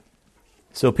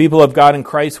So people of God in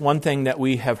Christ, one thing that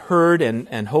we have heard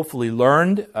and hopefully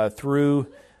learned through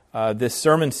this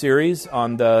sermon series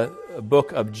on the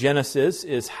book of Genesis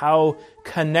is how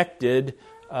connected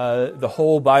the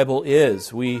whole Bible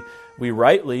is. We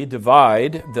rightly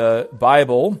divide the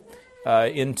Bible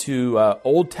into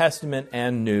Old Testament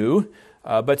and New,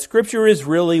 but Scripture is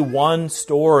really one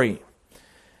story.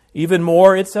 Even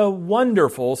more, it's a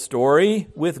wonderful story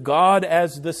with God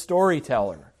as the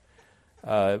storyteller.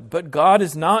 But God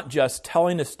is not just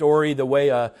telling a story the way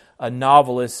a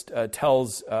novelist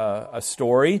tells a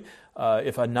story.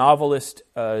 If a novelist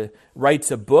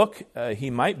writes a book, he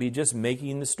might be just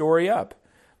making the story up.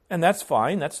 And that's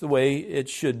fine. That's the way it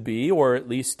should be, or at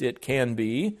least it can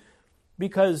be.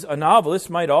 Because a novelist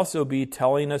might also be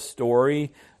telling a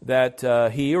story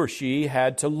that he or she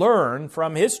had to learn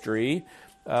from history,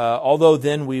 although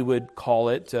then we would call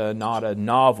it not a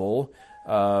novel,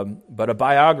 but a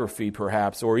biography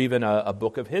perhaps, or even a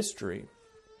book of history.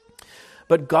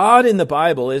 But God in the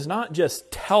Bible is not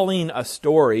just telling a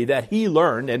story that He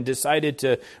learned and decided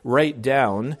to write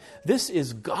down. This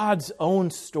is God's own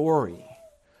story.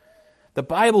 The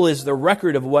Bible is the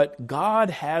record of what God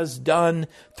has done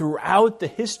throughout the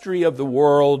history of the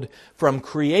world, from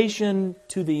creation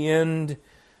to the end,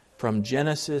 from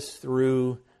Genesis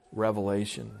through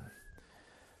Revelation.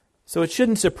 So it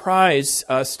shouldn't surprise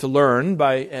us to learn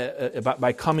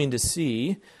by coming to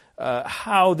see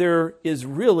how there is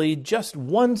really just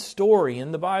one story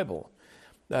in the Bible.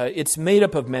 It's made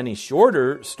up of many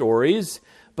shorter stories,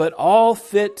 but all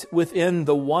fit within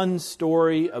the one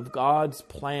story of God's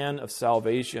plan of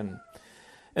salvation.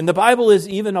 And the Bible is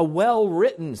even a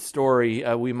well-written story,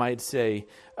 we might say,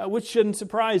 which shouldn't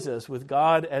surprise us with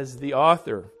God as the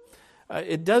author.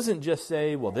 It doesn't just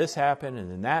say, well, this happened, and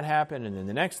then that happened, and then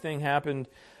the next thing happened.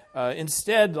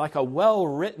 Instead, like a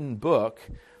well-written book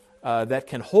that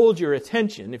can hold your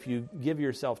attention if you give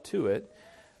yourself to it,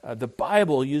 the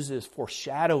Bible uses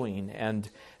foreshadowing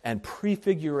and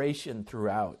prefiguration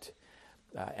throughout.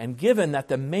 And given that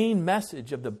the main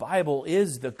message of the Bible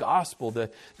is the gospel,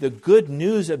 the good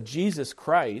news of Jesus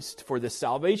Christ for the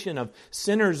salvation of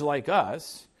sinners like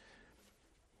us,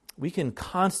 we can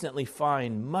constantly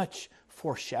find much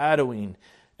foreshadowing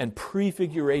and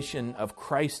prefiguration of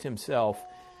Christ Himself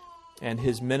and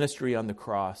His ministry on the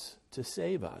cross to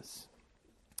save us.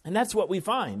 And that's what we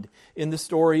find in the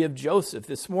story of Joseph.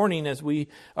 This morning, as we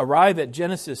arrive at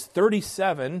Genesis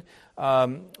 37,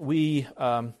 we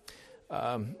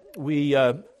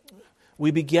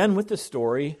begin with the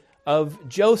story of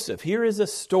Joseph. Here is a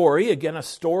story, again, a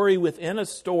story within a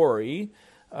story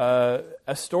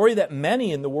that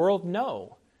many in the world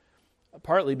know.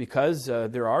 Partly because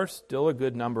there are still a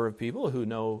good number of people who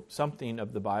know something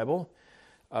of the Bible,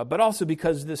 but also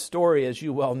because this story, as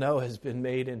you well know, has been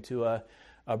made into a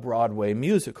Broadway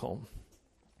musical.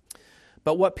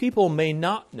 But what people may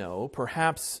not know,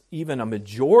 perhaps even a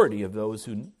majority of those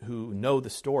who know the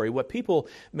story, what people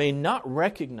may not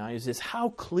recognize is how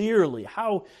clearly,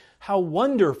 how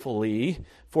wonderfully,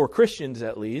 for Christians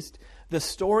at least, the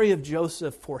story of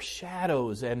Joseph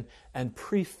foreshadows and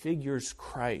prefigures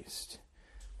Christ.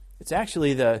 It's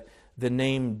actually the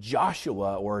name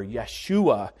Joshua or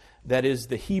Yeshua that is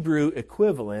the Hebrew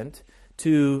equivalent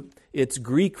to its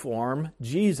Greek form,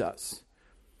 Jesus.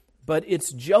 But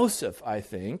it's Joseph, I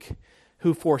think,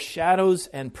 who foreshadows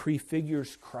and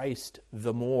prefigures Christ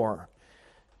the more.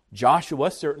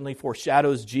 Joshua certainly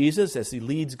foreshadows Jesus as he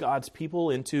leads God's people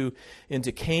into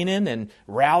Canaan and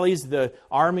rallies the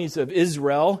armies of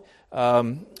Israel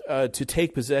to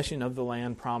take possession of the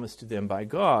land promised to them by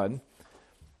God.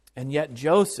 And yet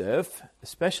Joseph,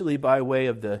 especially by way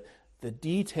of the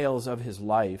details of his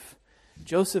life,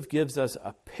 Joseph gives us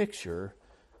a picture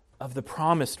of the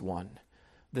promised one,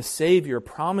 the Savior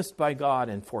promised by God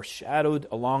and foreshadowed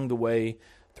along the way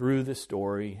through the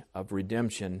story of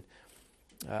redemption.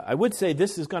 I would say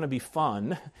this is going to be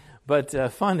fun,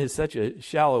 but fun is such a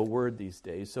shallow word these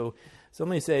days. So let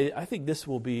me say, I think this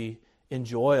will be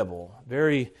enjoyable,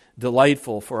 very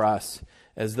delightful for us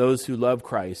as those who love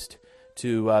Christ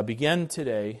to begin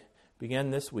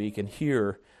this week, and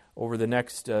hear over the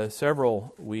next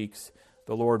several weeks,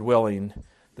 the Lord willing,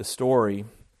 the story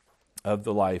of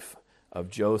the life of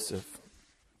Joseph.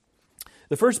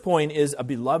 The first point is a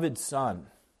beloved son.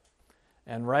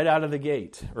 And right out of the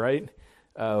gate, right,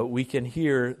 we can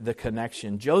hear the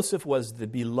connection. Joseph was the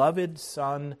beloved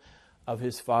son of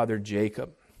his father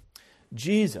Jacob.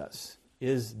 Jesus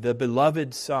is the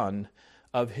beloved son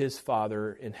of his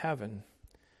Father in heaven.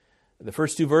 The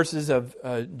first two verses of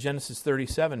Genesis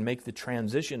 37 make the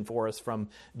transition for us from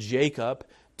Jacob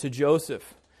to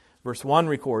Joseph. Verse 1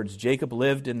 records, Jacob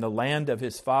lived in the land of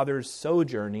his father's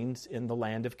sojournings in the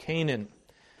land of Canaan.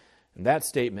 And that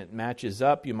statement matches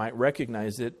up, you might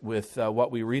recognize it, with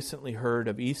what we recently heard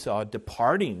of Esau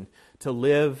departing to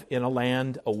live in a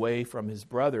land away from his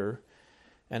brother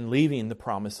and leaving the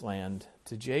promised land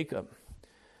to Jacob.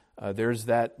 There's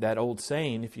that old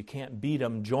saying, if you can't beat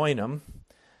them, join them.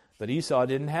 But Esau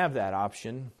didn't have that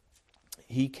option.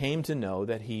 He came to know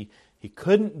that he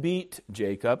couldn't beat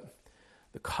Jacob.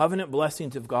 The covenant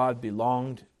blessings of God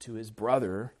belonged to his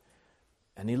brother,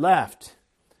 and he left,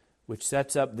 which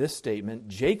sets up this statement,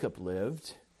 Jacob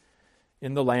lived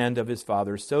in the land of his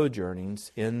father's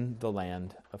sojournings in the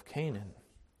land of Canaan.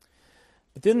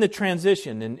 But then the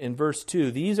transition in verse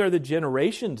 2, these are the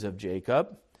generations of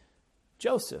Jacob.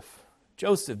 Joseph,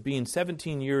 being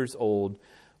 17 years old,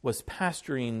 was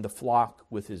pasturing the flock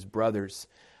with his brothers.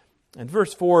 And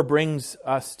verse 4 brings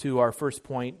us to our first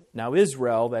point. Now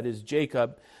Israel, that is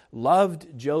Jacob,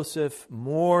 loved Joseph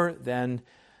more than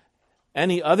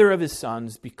any other of his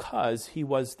sons because he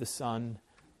was the son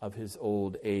of his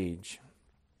old age.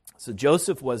 So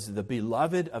Joseph was the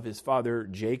beloved of his father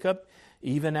Jacob,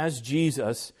 even as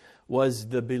Jesus was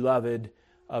the beloved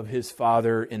of his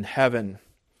Father in heaven.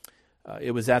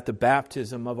 It was at the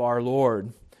baptism of our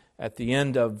Lord, at the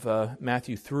end of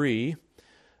Matthew 3,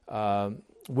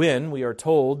 when we are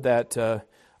told that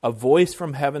a voice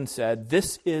from heaven said,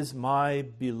 "This is my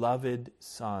beloved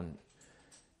Son,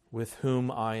 with whom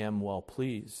I am well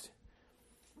pleased."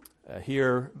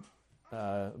 Here,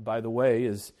 by the way,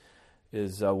 is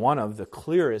one of the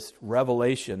clearest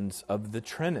revelations of the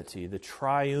Trinity, the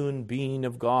triune being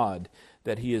of God,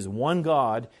 that He is one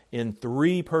God in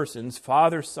three persons,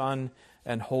 Father, Son,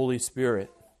 and Holy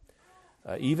Spirit.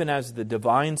 Even as the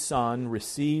divine Son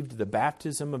received the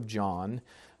baptism of John,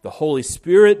 the Holy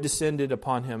Spirit descended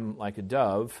upon Him like a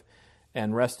dove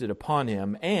and rested upon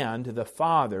Him, and the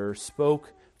Father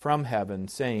spoke from heaven,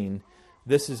 saying,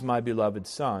 "This is my beloved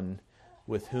Son,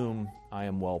 with whom I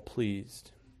am well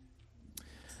pleased."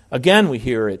 Again, we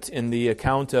hear it in the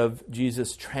account of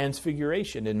Jesus'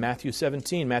 transfiguration in Matthew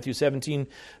 17. Matthew 17,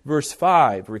 verse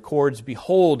 5, records,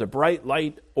 "Behold, a bright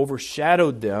light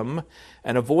overshadowed them,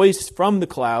 and a voice from the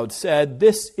cloud said,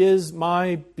 'This is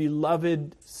my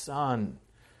beloved Son,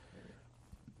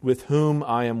 with whom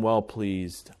I am well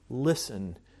pleased.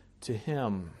 Listen to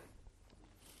Him.'"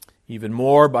 Even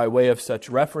more, by way of such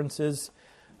references,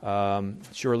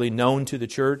 surely known to the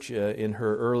church in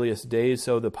her earliest days.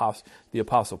 So the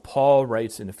Apostle Paul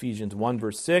writes in Ephesians 1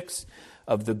 verse 6,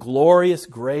 "of the glorious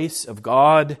grace of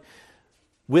God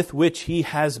with which He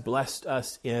has blessed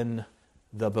us in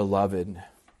the Beloved."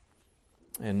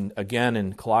 And again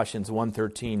in Colossians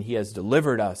 1:13, "He has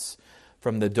delivered us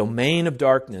from the domain of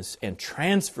darkness and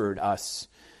transferred us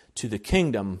to the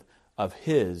kingdom of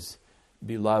His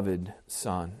beloved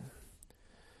Son."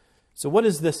 So what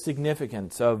is the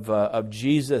significance of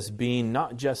Jesus being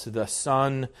not just the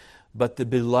Son, but the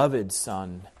beloved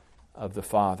Son of the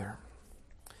Father?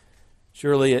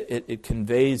 Surely it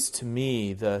conveys to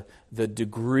me the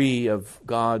degree of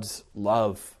God's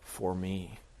love for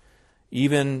me,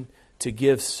 even to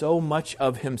give so much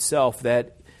of Himself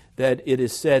that it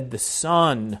is said the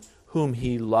Son whom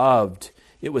He loved.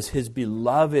 It was His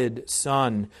beloved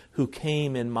Son who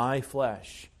came in my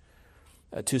flesh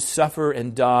to suffer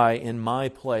and die in my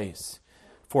place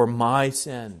for my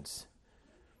sins,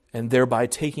 and thereby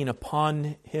taking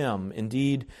upon Him,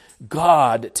 indeed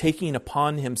God taking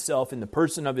upon Himself in the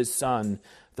person of His Son,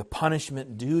 the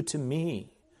punishment due to me,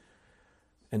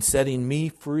 and setting me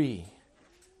free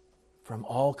from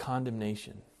all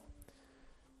condemnation.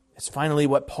 It's finally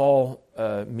what Paul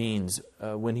means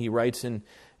when he writes in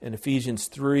Ephesians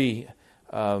 3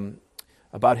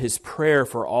 about his prayer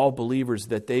for all believers,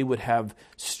 that they would have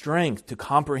strength to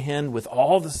comprehend with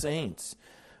all the saints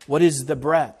what is the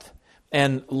breadth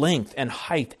and length and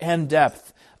height and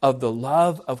depth of the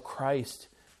love of Christ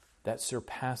that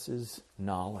surpasses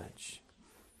knowledge.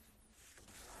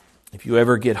 If you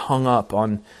ever get hung up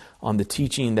on the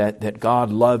teaching that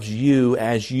God loves you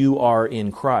as you are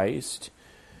in Christ,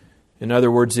 in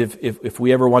other words, if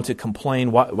we ever want to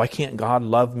complain, why can't God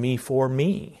love me for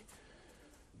me?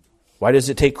 Why does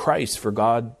it take Christ for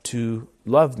God to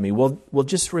love me? Well,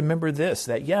 just remember this,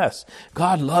 that yes,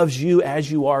 God loves you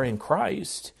as you are in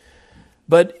Christ,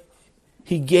 but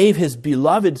He gave His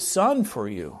beloved Son for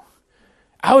you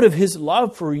out of His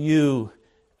love for you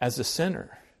as a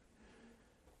sinner.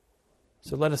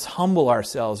 So let us humble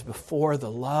ourselves before the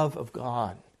love of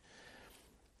God.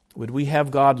 Would we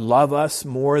have God love us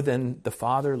more than the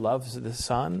Father loves the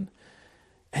Son?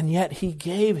 And yet He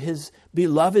gave His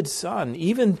beloved Son,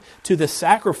 even to the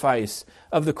sacrifice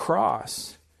of the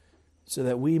cross, so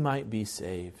that we might be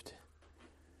saved.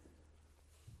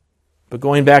 But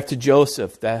going back to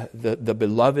Joseph, the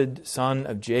beloved son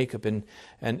of Jacob,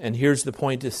 and here's the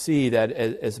point to see that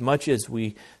as much as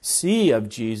we see of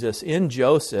Jesus in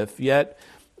Joseph, yet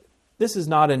this is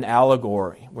not an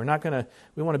allegory. We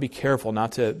want to be careful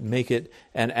not to make it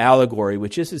an allegory,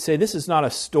 which is to say this is not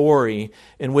a story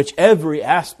in which every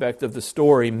aspect of the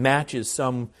story matches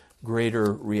some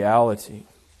greater reality.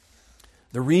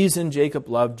 The reason Jacob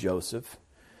loved Joseph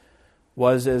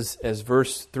was, as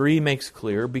verse 3 makes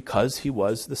clear, because he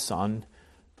was the son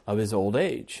of his old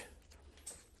age.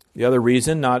 The other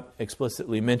reason, not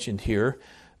explicitly mentioned here,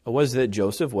 was that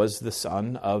Joseph was the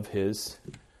son of his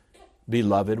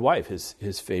beloved wife,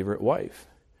 his favorite wife.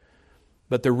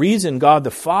 But the reason God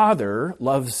the Father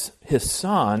loves his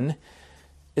Son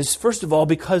is, first of all,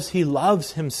 because he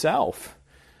loves himself.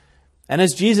 And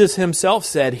as Jesus himself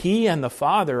said, he and the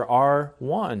Father are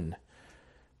one.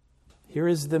 Here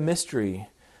is the mystery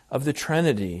of the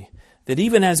Trinity, that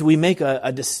even as we make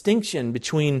a distinction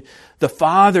between the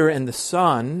Father and the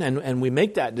Son, and we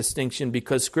make that distinction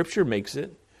because Scripture makes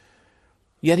it,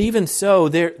 yet even so,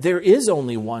 there is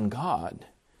only one God,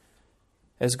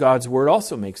 as God's Word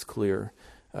also makes clear.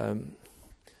 The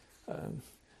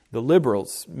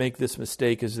liberals make this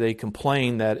mistake as they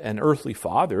complain that an earthly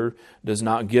father does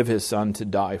not give his son to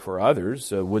die for others.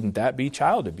 So wouldn't that be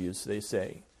child abuse, they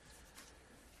say.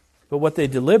 But what they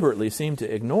deliberately seem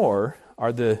to ignore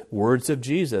are the words of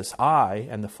Jesus, I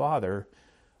and the Father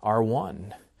are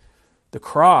one. The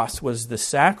cross was the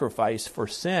sacrifice for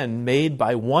sin made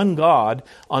by one God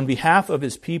on behalf of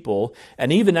his people.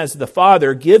 And even as the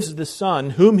Father gives the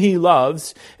Son whom he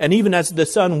loves, and even as the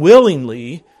Son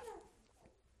willingly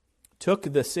took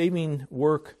the saving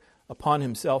work upon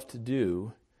himself to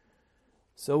do,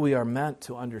 so we are meant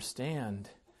to understand.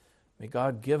 May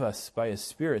God give us by his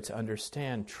Spirit to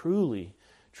understand truly,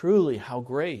 truly how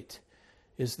great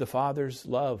is the Father's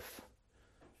love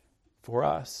for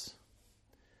us.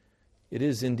 It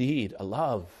is indeed a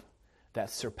love that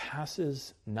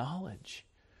surpasses knowledge.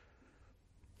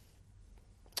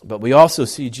 But we also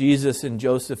see Jesus and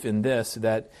Joseph in this,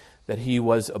 that he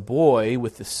was a boy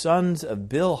with the sons of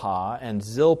Bilhah and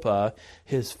Zilpah,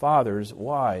 his father's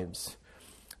wives.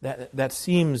 That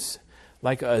seems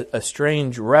like a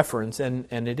strange reference, and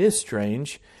it is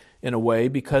strange in a way,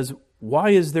 because why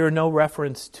is there no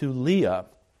reference to Leah?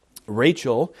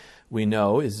 Rachel, we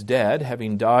know, is dead,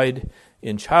 having died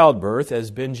in childbirth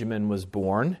as Benjamin was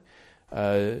born.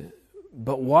 But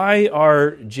why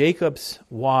are Jacob's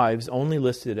wives only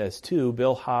listed as two,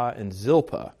 Bilhah and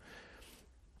Zilpah?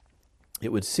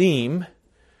 It would seem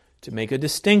to make a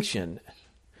distinction,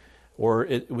 or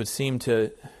it would seem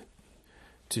to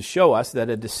show us that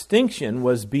a distinction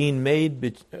was being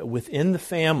made within the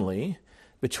family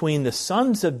between the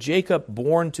sons of Jacob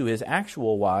born to his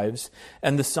actual wives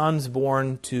and the sons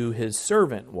born to his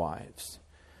servant wives.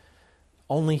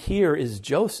 Only here is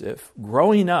Joseph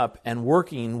growing up and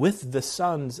working with the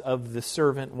sons of the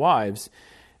servant wives,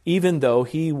 even though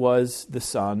he was the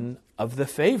son of the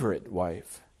favorite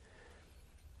wife.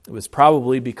 It was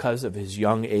probably because of his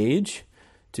young age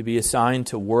to be assigned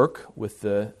to work with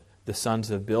the sons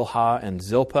of Bilhah and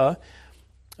Zilpah.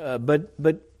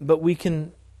 But we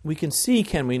can see,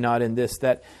 can we not, in this,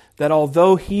 that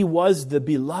although he was the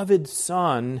beloved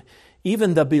son,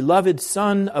 even the beloved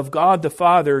son of God the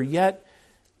Father, yet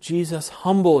Jesus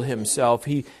humbled himself.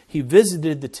 He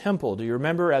visited the temple, do you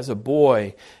remember, as a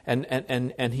boy, and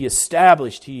he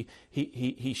established,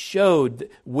 he showed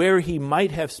where he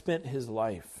might have spent his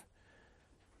life.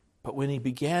 But when he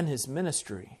began his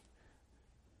ministry,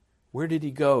 where did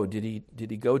he go? Did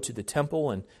he go to the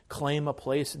temple and claim a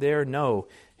place there? No,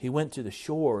 he went to the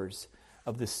shores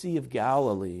of the Sea of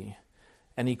Galilee,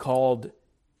 and he called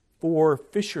 4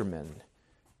 fishermen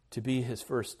to be his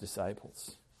first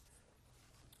disciples.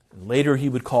 And later he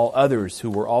would call others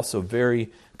who were also very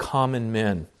common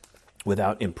men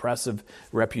without impressive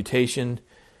reputation,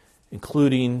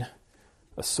 including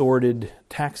a sordid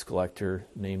tax collector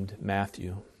named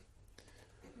Matthew.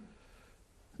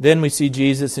 Then we see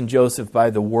Jesus and Joseph by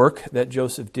the work that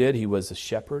Joseph did. He was a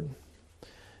shepherd.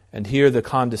 And here the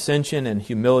condescension and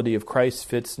humility of Christ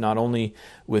fits not only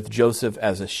with Joseph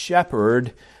as a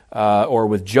shepherd, or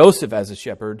with Joseph as a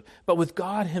shepherd, but with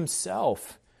God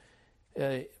himself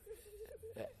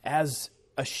as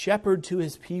a shepherd to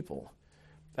his people.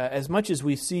 As much as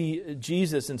we see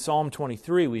Jesus in Psalm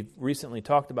 23, we've recently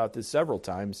talked about this several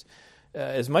times,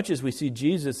 as much as we see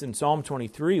Jesus in Psalm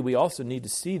 23, we also need to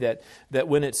see that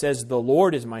when it says, the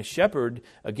Lord is my shepherd,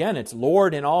 again, it's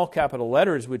Lord in all capital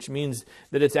letters, which means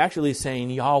that it's actually saying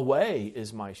Yahweh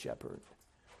is my shepherd.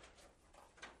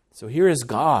 So here is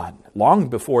God, long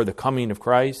before the coming of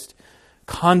Christ,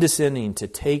 condescending to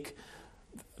take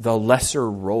the lesser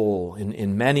role,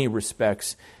 in many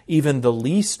respects, even the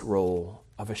least role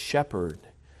of a shepherd,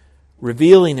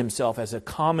 revealing himself as a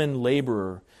common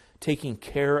laborer, taking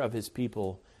care of his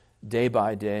people day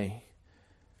by day.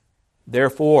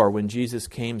 Therefore, when Jesus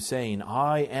came saying,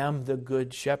 "I am the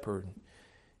good shepherd,"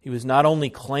 he was not only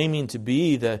claiming to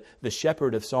be the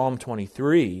shepherd of Psalm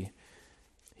 23,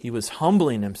 he was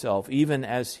humbling himself even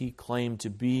as he claimed to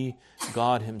be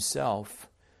God himself,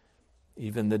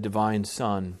 even the divine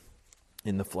Son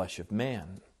in the flesh of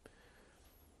man.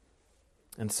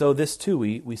 And so this too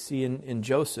we see in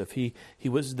Joseph. He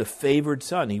was the favored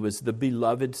son. He was the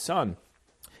beloved son.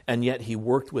 And yet he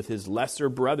worked with his lesser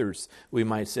brothers, we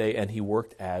might say, and he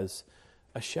worked as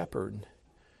a shepherd.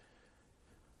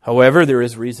 However, there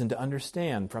is reason to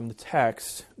understand from the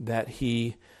text that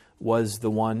he was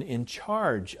the one in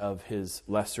charge of his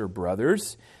lesser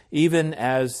brothers, even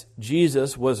as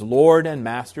Jesus was Lord and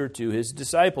Master to his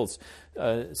disciples.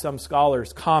 Some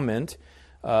scholars comment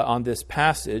on this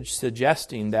passage,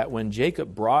 suggesting that when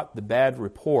Jacob brought the bad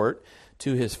report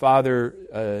to his father,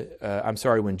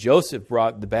 when Joseph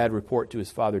brought the bad report to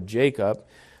his father Jacob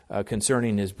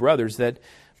concerning his brothers,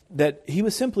 that he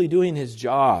was simply doing his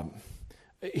job.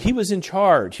 He was in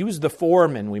charge. He was the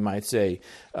foreman, we might say.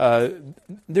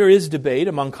 There is debate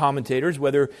among commentators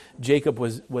whether Jacob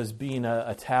was being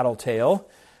a tattletale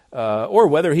or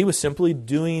whether he was simply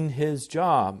doing his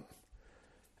job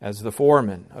as the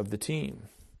foreman of the team.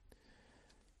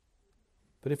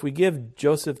 But if we give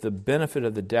Joseph the benefit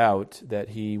of the doubt that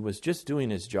he was just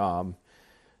doing his job,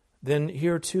 then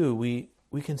here too we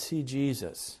can see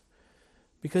Jesus.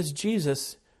 Because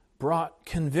Jesus brought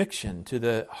conviction to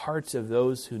the hearts of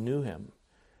those who knew him.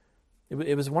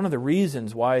 It was one of the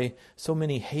reasons why so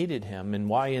many hated him and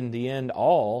why in the end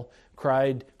all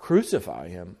cried, "Crucify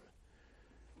him."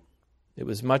 It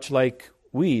was much like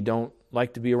we don't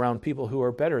like to be around people who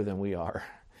are better than we are,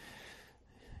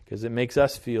 because it makes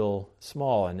us feel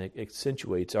small and it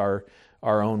accentuates our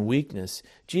own weakness.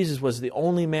 Jesus was the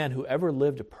only man who ever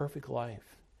lived a perfect life.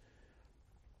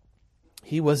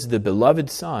 He was the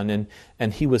beloved Son,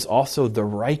 and he was also the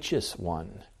righteous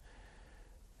one,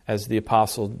 as the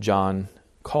Apostle John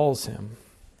calls him.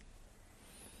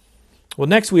 Well,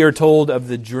 next we are told of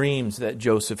the dreams that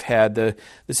Joseph had. The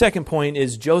second point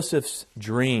is Joseph's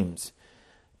dreams.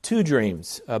 Two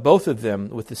dreams, both of them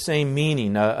with the same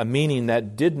meaning, a meaning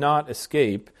that did not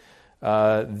escape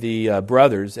the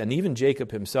brothers and even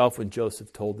Jacob himself when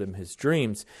Joseph told them his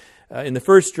dreams. In the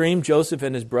first dream, Joseph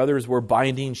and his brothers were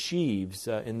binding sheaves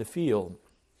in the field.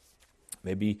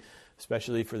 Maybe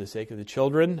especially for the sake of the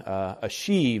children, a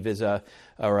sheaf is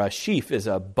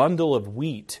a bundle of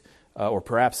wheat or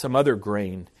perhaps some other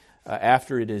grain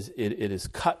after it is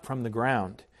cut from the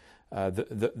ground.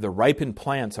 The ripened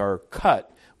plants are cut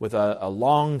with a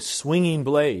long swinging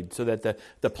blade so that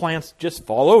the plants just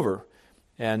fall over,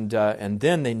 and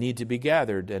then they need to be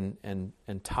gathered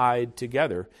and tied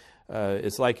together.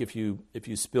 It's like if you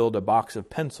spilled a box of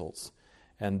pencils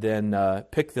and then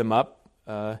pick them up,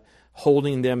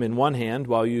 holding them in one hand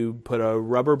while you put a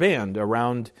rubber band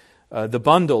around the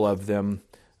bundle of them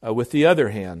with the other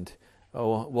hand.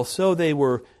 Well, so they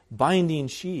were binding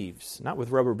sheaves, not with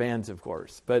rubber bands, of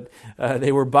course, but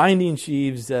they were binding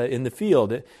sheaves in the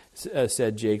field,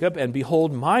 said Jacob. And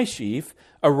behold, my sheaf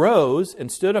arose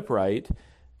and stood upright,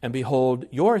 and behold,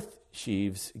 your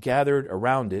sheaves gathered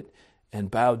around it and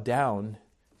bowed down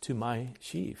to my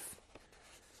sheaf.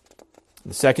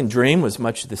 The second dream was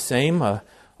much the same,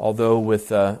 although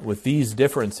with these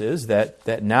differences,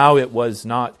 that now it was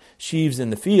not sheaves in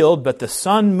the field, but the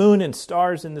sun, moon, and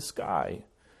stars in the sky.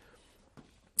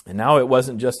 And now it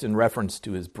wasn't just in reference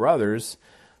to his brothers,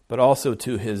 but also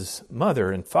to his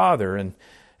mother and father,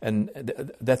 and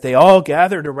that they all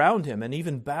gathered around him and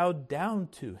even bowed down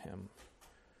to him.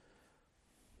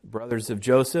 Brothers of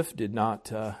Joseph did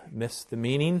not miss the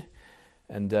meaning,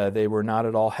 and they were not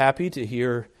at all happy to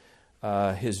hear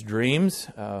his dreams.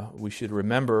 We should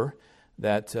remember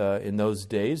that in those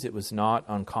days it was not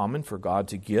uncommon for God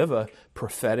to give a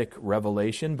prophetic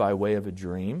revelation by way of a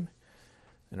dream.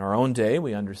 In our own day,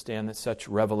 we understand that such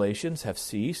revelations have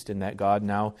ceased and that God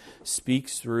now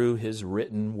speaks through his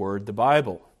written word, the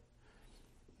Bible.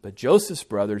 But Joseph's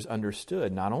brothers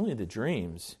understood not only the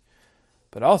dreams,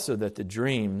 but also that the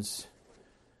dreams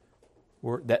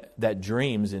were that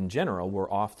dreams in general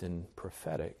were often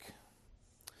prophetic.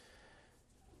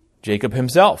 Jacob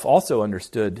himself also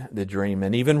understood the dream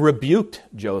and even rebuked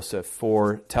Joseph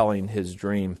for telling his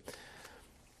dream.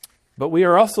 But we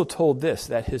are also told this,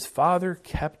 that his father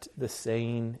kept the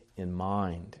saying in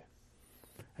mind.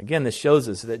 Again, this shows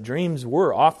us that dreams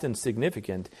were often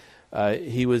significant.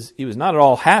 He was not at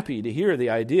all happy to hear the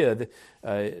idea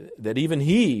that even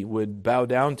he would bow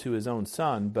down to his own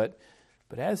son. But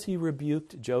as he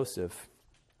rebuked Joseph,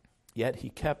 yet he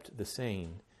kept the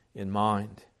saying in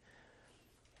mind.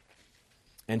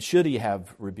 And should he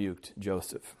have rebuked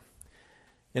Joseph?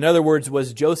 In other words,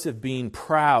 was Joseph being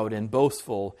proud and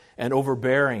boastful and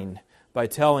overbearing by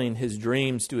telling his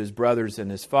dreams to his brothers and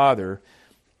his father?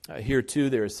 Here too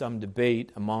there is some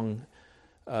debate among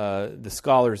the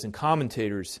scholars and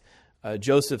commentators.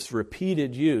 Joseph's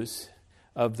repeated use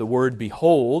of the word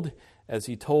behold as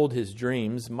he told his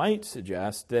dreams might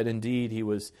suggest that indeed he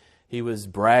was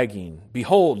bragging.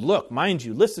 Behold, look, mind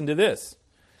you, listen to this.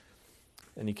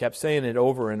 And he kept saying it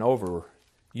over and over.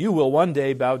 You will one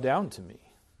day bow down to me.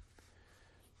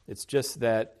 It's just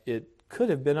that it could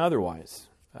have been otherwise.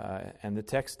 And the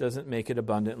text doesn't make it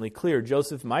abundantly clear.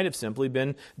 Joseph might have simply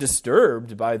been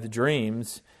disturbed by the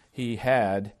dreams he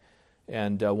had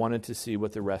and wanted to see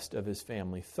what the rest of his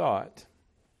family thought.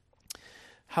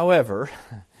 However,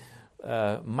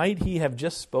 might he have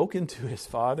just spoken to his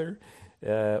father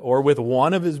or with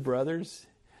one of his brothers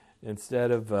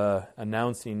instead of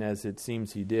announcing, as it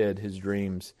seems he did, his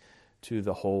dreams to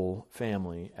the whole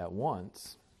family at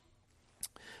once?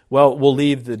 Well, we'll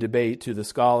leave the debate to the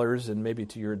scholars and maybe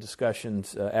to your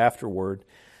discussions afterward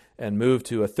and move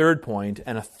to a third point,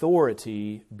 an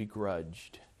authority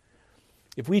begrudged.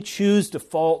 If we choose to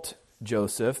fault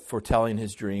Joseph for telling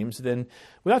his dreams, then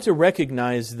we ought to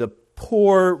recognize the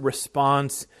poor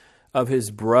response of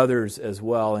his brothers as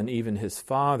well, and even his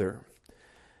father.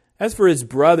 As for his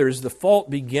brothers, the fault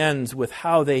begins with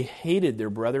how they hated their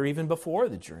brother even before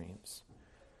the dreams.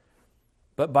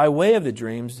 But by way of the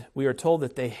dreams, we are told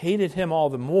that they hated him all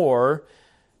the more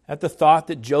at the thought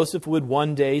that Joseph would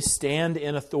one day stand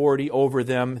in authority over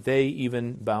them, they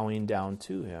even bowing down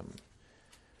to him.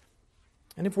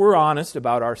 And if we're honest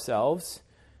about ourselves,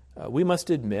 we must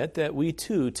admit that we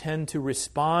too tend to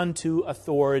respond to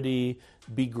authority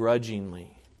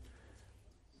begrudgingly.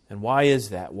 And why is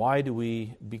that? Why do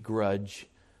we begrudge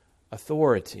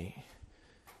authority?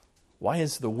 Why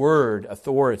is the word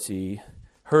authority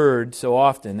heard so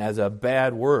often as a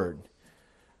bad word?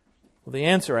 Well, the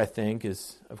answer, I think,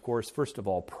 is, of course, first of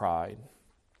all, pride.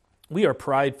 We are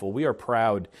prideful, we are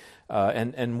proud,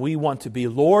 and we want to be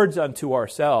lords unto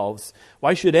ourselves.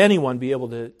 Why should anyone be able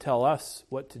to tell us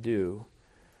what to do?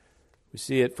 We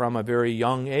see it from a very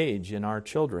young age in our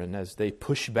children as they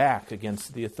push back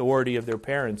against the authority of their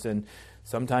parents and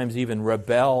sometimes even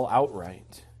rebel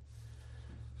outright.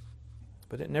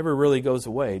 But it never really goes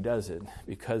away, does it?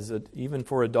 Because even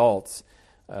for adults,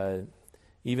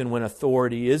 even when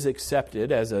authority is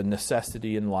accepted as a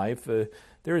necessity in life,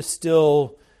 there is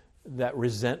still that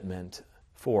resentment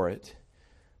for it.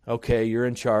 Okay, you're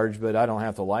in charge, but I don't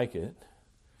have to like it.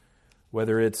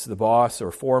 Whether it's the boss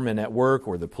or foreman at work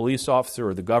or the police officer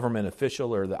or the government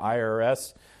official or the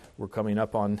IRS, we're coming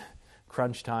up on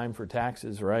crunch time for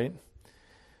taxes, right?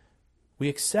 We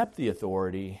accept the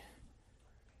authority,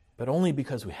 but only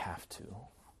because we have to.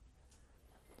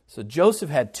 So Joseph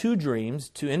had two dreams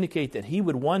to indicate that he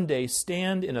would one day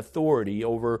stand in authority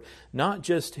over not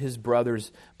just his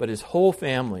brothers, but his whole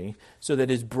family, so that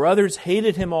his brothers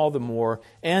hated him all the more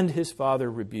and his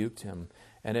father rebuked him.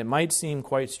 And it might seem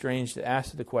quite strange to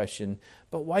ask the question,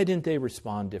 but why didn't they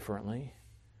respond differently?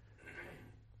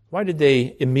 Why did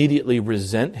they immediately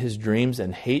resent his dreams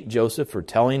and hate Joseph for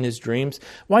telling his dreams?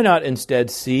 Why not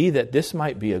instead see that this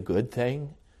might be a good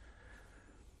thing?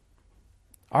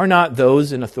 Are not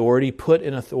those in authority put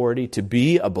in authority to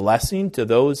be a blessing to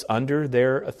those under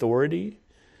their authority?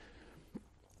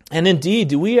 And indeed,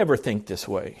 do we ever think this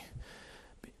way?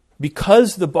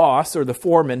 Because the boss or the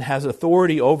foreman has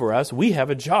authority over us, we have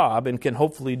a job and can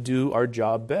hopefully do our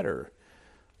job better,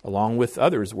 along with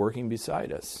others working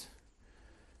beside us.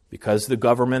 Because the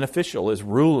government official is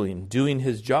ruling, doing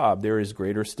his job, there is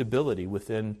greater stability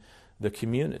within the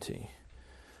community.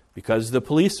 Because the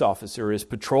police officer is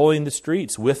patrolling the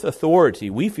streets with authority,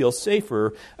 we feel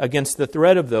safer against the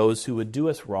threat of those who would do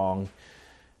us wrong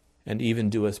and even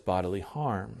do us bodily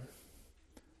harm.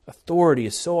 Authority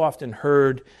is so often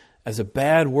heard as a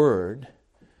bad word,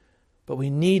 but we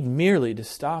need merely to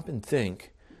stop and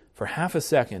think for half a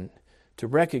second to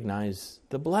recognize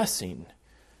the blessing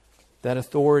that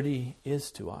authority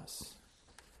is to us.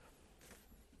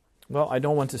 Well, I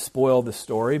don't want to spoil the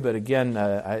story, but again,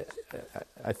 I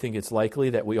think it's likely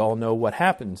that we all know what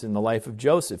happens in the life of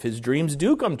Joseph. His dreams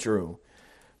do come true,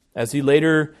 as he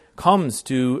later comes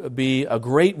to be a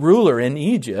great ruler in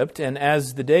Egypt, and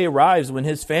as the day arrives when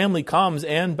his family comes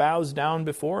and bows down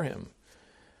before him.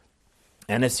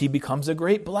 and as he becomes a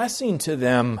great blessing to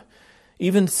them,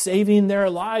 even saving their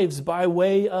lives by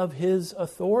way of his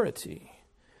authority.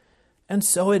 And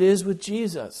so it is with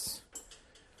Jesus.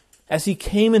 As he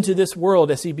came into this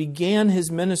world, as he began his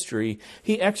ministry,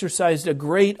 he exercised a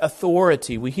great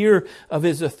authority. We hear of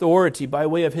his authority by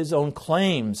way of his own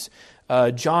claims.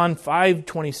 John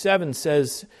 5:27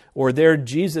 says, or there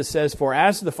Jesus says, "For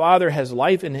as the Father has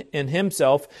life in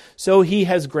himself, so he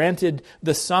has granted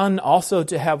the Son also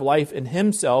to have life in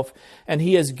himself, and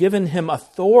he has given him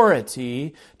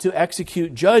authority to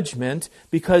execute judgment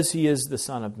because he is the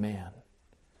Son of Man."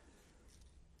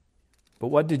 But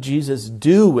what did Jesus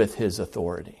do with his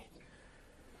authority?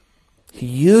 He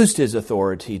used his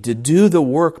authority to do the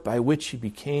work by which he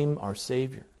became our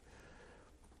Savior.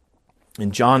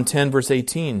 In John 10, verse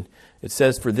 18, it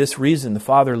says, "For this reason the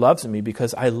Father loves me,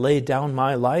 because I lay down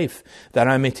my life, that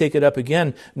I may take it up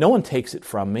again. No one takes it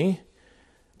from me,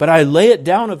 but I lay it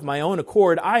down of my own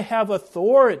accord. I have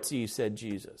authority," said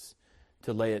Jesus,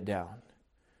 "to lay it down.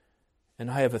 And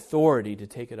I have authority to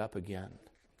take it up again.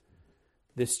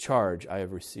 This charge I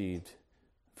have received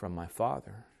from my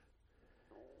Father."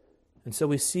 And so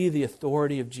we see the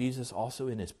authority of Jesus also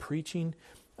in his preaching.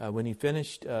 When he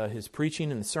finished his preaching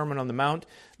in the Sermon on the Mount,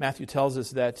 Matthew tells us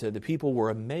that the people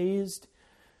were amazed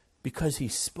because he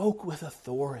spoke with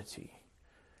authority.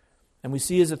 And we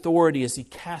see his authority as he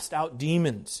cast out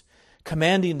demons,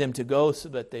 commanding them to go so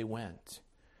that they went.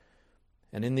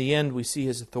 And in the end, we see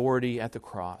his authority at the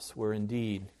cross, where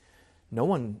indeed no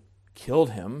one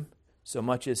killed him so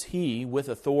much as he, with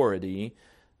authority,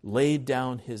 laid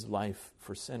down his life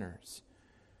for sinners.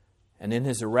 And in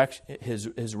his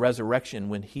resurrection,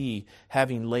 when he,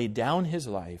 having laid down his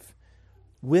life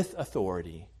with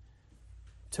authority,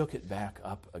 took it back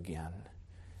up again.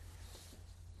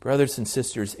 Brothers and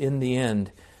sisters, in the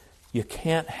end, you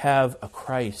can't have a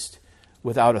Christ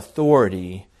without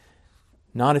authority,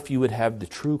 not if you would have the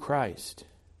true Christ.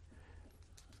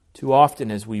 Too often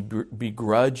as we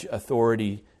begrudge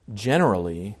authority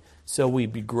generally, so we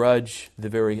begrudge the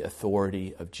very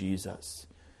authority of Jesus.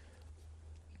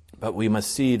 But we must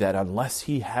see that unless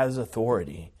he has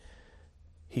authority,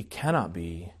 he cannot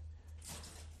be,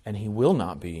 and he will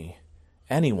not be,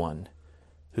 anyone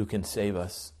who can save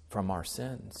us from our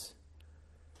sins.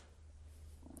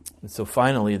 And so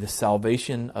finally, the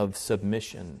salvation of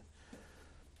submission.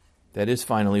 That is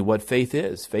finally what faith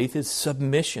is. Faith is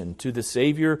submission to the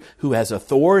Savior who has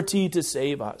authority to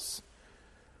save us.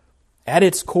 At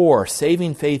its core,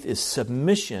 saving faith is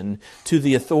submission to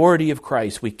the authority of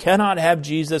Christ. We cannot have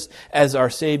Jesus as our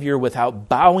Savior without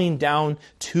bowing down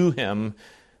to him,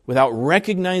 without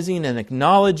recognizing and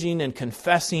acknowledging and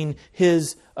confessing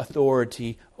his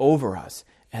authority over us.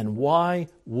 And why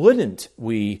wouldn't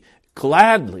we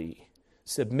gladly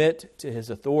submit to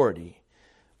his authority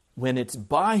when it's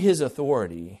by his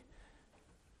authority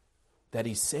that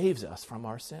he saves us from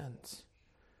our sins?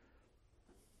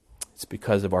 It's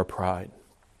because of our pride.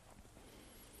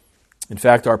 In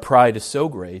fact, our pride is so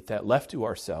great that left to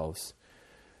ourselves,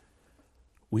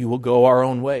 we will go our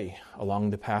own way along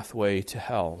the pathway to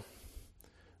hell,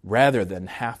 rather than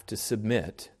have to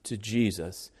submit to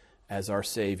Jesus as our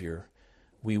Savior.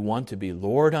 We want to be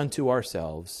Lord unto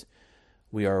ourselves.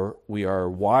 We are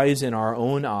wise in our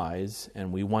own eyes,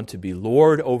 and we want to be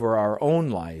Lord over our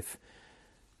own life.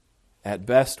 At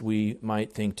best, we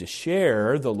might think to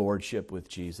share the lordship with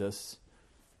Jesus,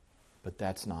 but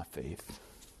that's not faith.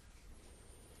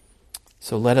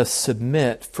 So let us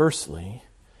submit, firstly.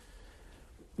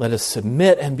 Let us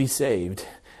submit and be saved.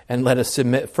 And let us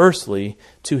submit, firstly,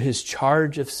 to his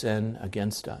charge of sin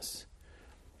against us.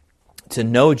 To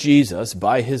know Jesus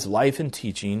by his life and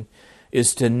teaching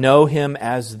is to know him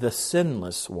as the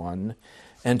sinless one,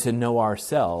 and to know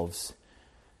ourselves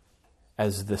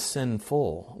as the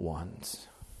sinful ones.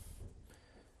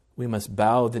 We must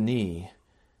bow the knee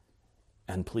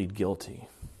and plead guilty.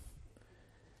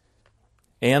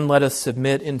 And let us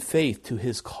submit in faith to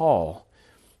his call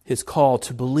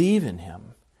to believe in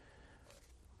him.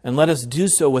 And let us do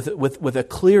so with a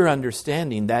clear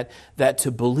understanding that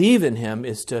to believe in him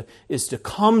is to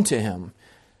come to him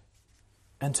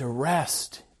and to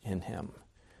rest in him.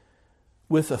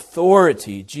 With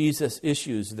authority, Jesus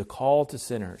issues the call to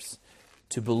sinners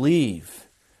to believe,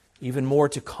 even more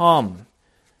to come,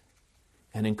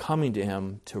 and in coming to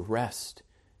him, to rest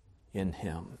in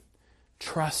him,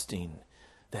 trusting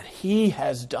that he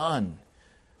has done,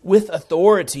 with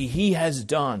authority, he has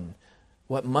done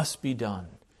what must be done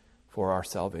for our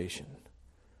salvation.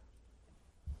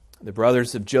 The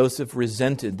brothers of Joseph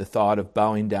resented the thought of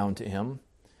bowing down to him,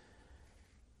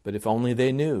 but if only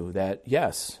they knew that,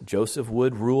 yes, Joseph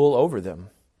would rule over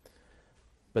them.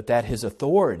 but that His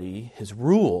authority, His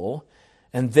rule,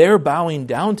 and their bowing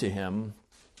down to Him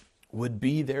would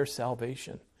be their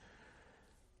salvation.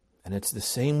 And it's the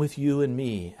same with you and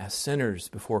me as sinners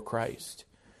before Christ.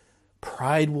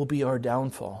 Pride will be our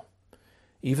downfall,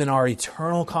 even our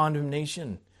eternal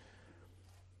condemnation.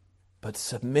 But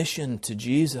submission to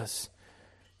Jesus,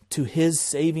 to His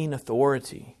saving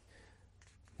authority,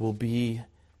 will be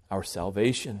our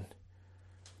salvation.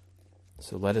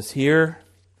 So let us hear,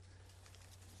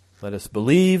 let us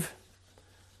believe,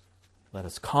 let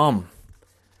us come,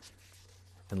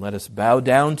 and let us bow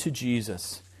down to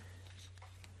Jesus,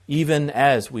 even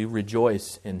as we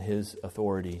rejoice in His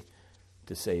authority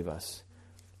to save us.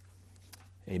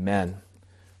 Amen.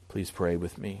 Please pray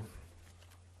with me.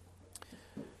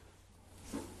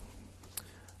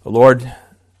 O Lord,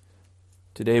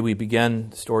 today we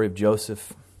begin the story of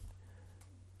Joseph.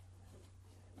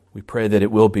 We pray that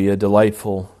it will be a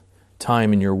delightful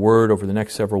time in your word over the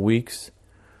next several weeks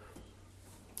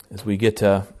as we get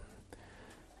to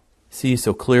see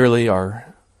so clearly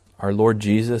our Lord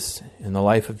Jesus in the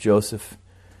life of Joseph.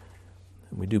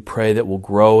 We do pray that we'll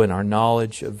grow in our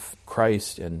knowledge of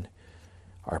Christ and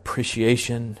our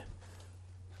appreciation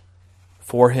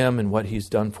for Him and what He's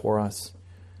done for us.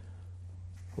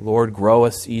 Lord, grow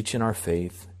us each in our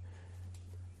faith.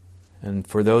 And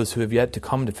for those who have yet to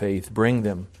come to faith, bring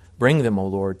them, O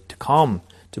Lord, to come,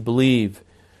 to believe,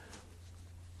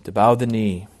 to bow the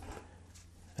knee,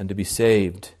 and to be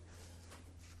saved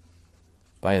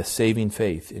by a saving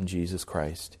faith in Jesus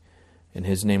Christ. In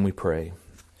His name we pray.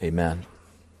 Amen.